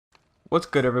What's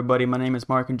good, everybody? My name is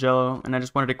MarkandJello, and I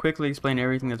just wanted to quickly explain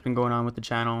everything that's been going on with the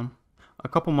channel. A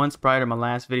couple months prior to my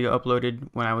last video uploaded,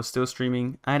 when I was still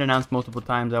streaming, I had announced multiple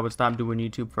times I would stop doing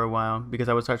YouTube for a while because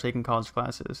I would start taking college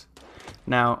classes.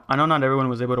 Now, I know not everyone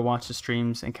was able to watch the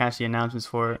streams and catch the announcements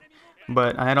for it,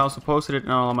 but I had also posted it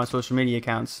on all of my social media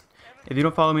accounts. If you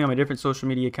don't follow me on my different social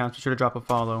media accounts, be sure to drop a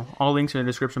follow. All links are in the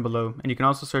description below, and you can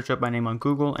also search up my name on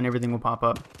Google and everything will pop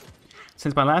up.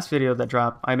 Since my last video that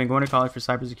dropped, I've been going to college for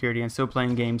cybersecurity and still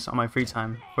playing games on my free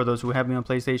time, for those who have me on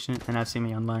PlayStation and have seen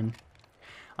me online.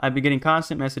 I've been getting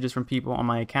constant messages from people on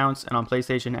my accounts and on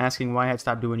PlayStation asking why I had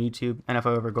stopped doing YouTube and if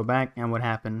I would ever go back and what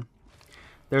happened.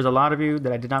 There's a lot of you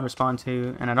that I did not respond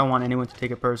to, and I don't want anyone to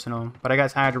take it personal, but I got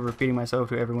tired of repeating myself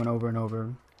to everyone over and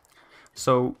over.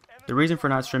 So, the reason for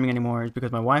not streaming anymore is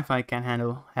because my Wi-Fi can't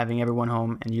handle having everyone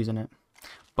home and using it.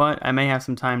 But I may have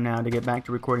some time now to get back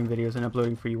to recording videos and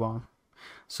uploading for you all.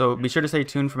 So be sure to stay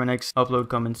tuned for my next upload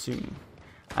coming soon.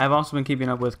 I have also been keeping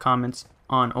up with comments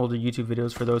on older YouTube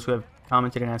videos for those who have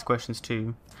commented and asked questions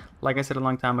too. Like I said a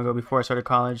long time ago before I started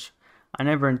college, I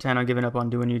never intend on giving up on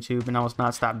doing YouTube, and I will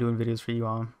not stop doing videos for you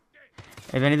all.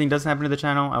 If anything does happen to the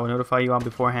channel, I will notify you all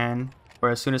beforehand or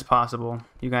as soon as possible.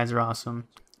 You guys are awesome.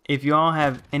 If you all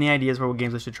have any ideas for what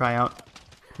games I should try out,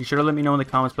 be sure to let me know in the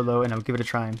comments below and I'll give it a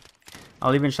try.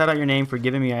 I'll even shout out your name for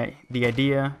giving me the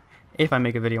idea if I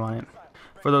make a video on it.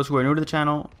 For those who are new to the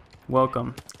channel,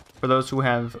 welcome. For those who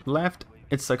have left,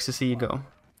 it sucks to see you go.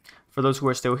 For those who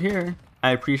are still here, I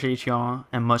appreciate y'all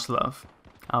and much love.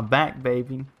 I'm back,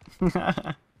 baby.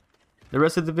 The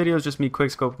rest of the video is just me quick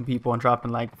scoping people and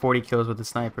dropping like 40 kills with the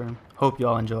sniper. Hope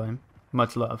y'all enjoy.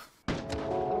 Much love.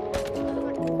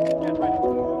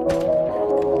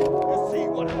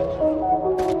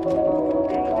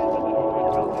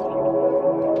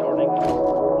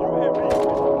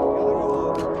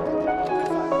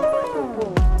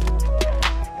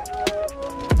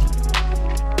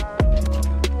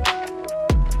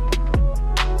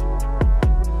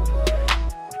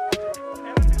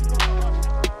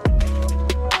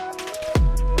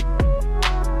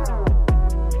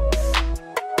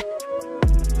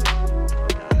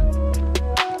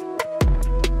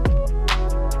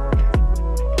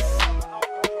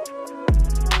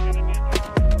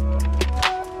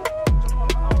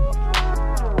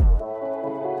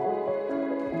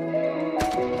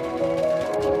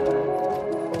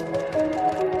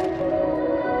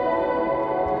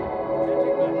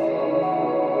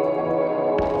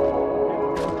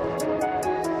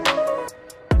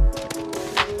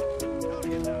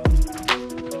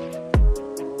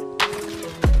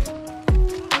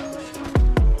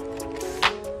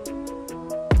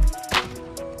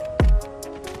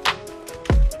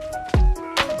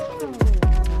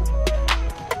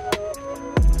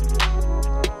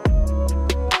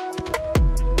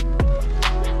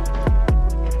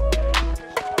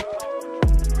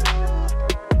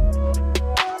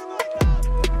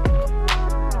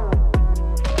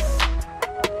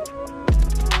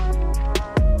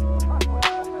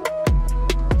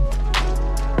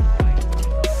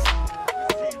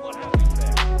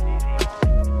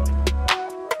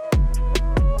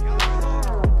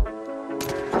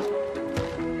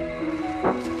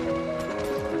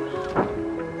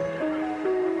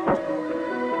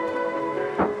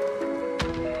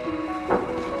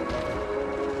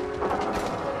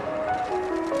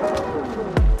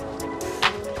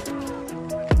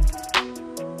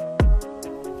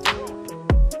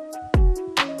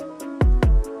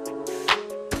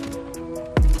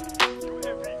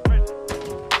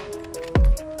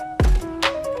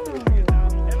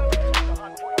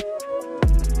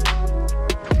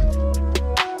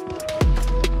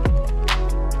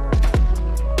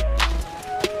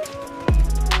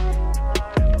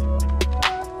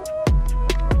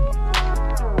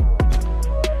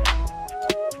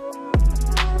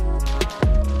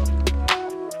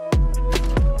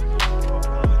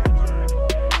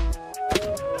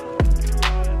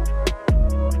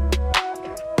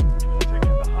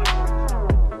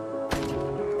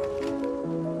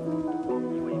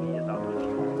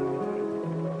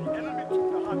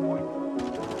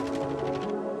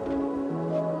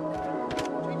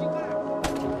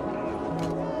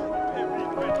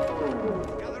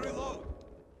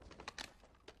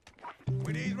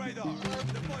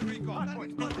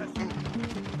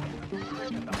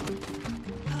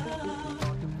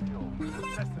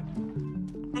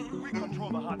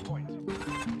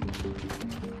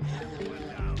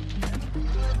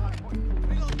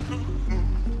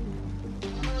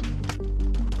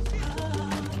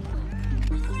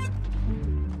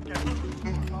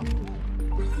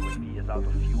 Out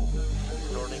of fuel.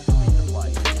 Returning to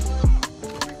resupply.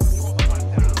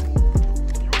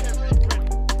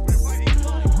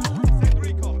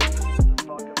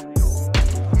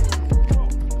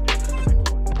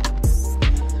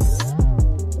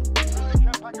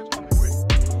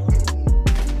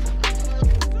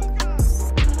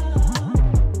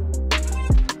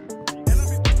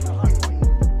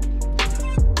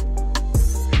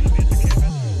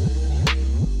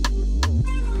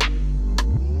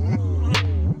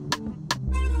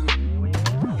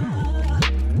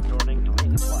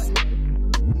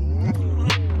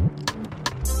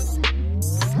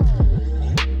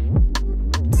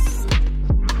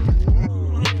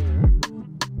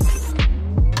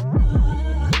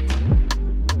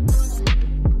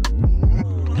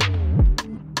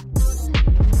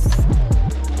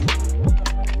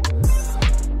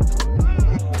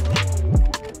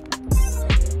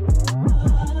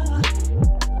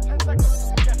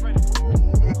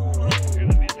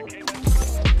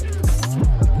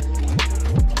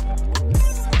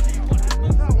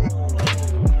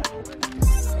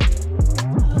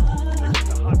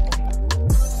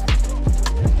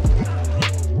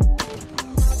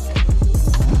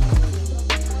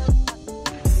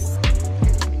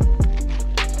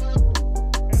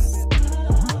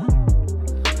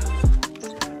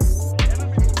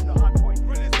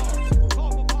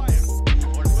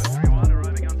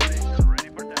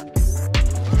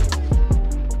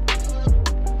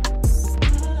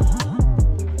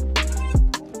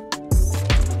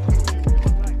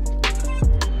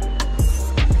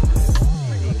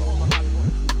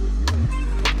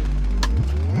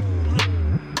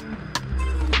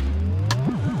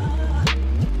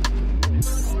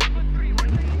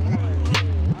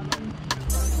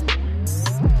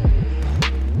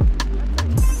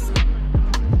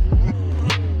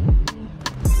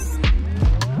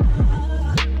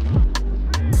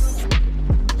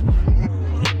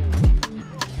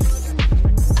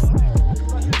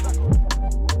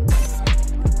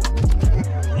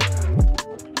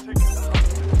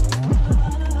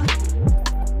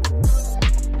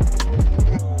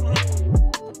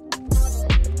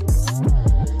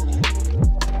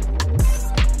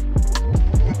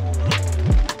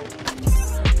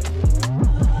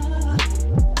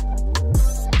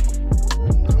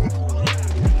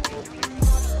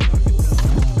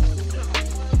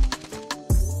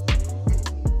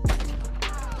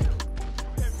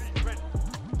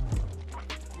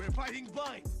 Laying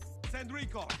blind. Send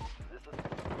recon.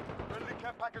 Friendly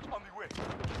care package on the way.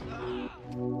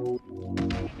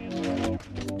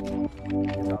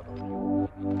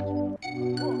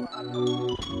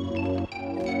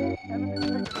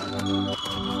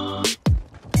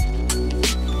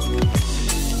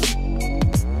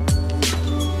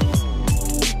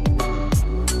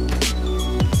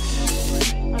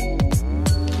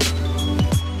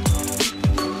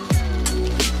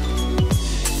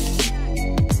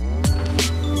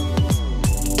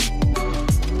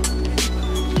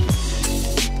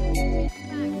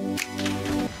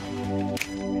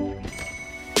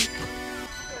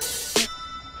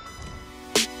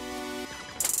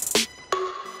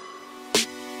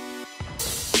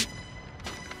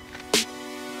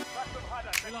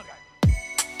 Reload.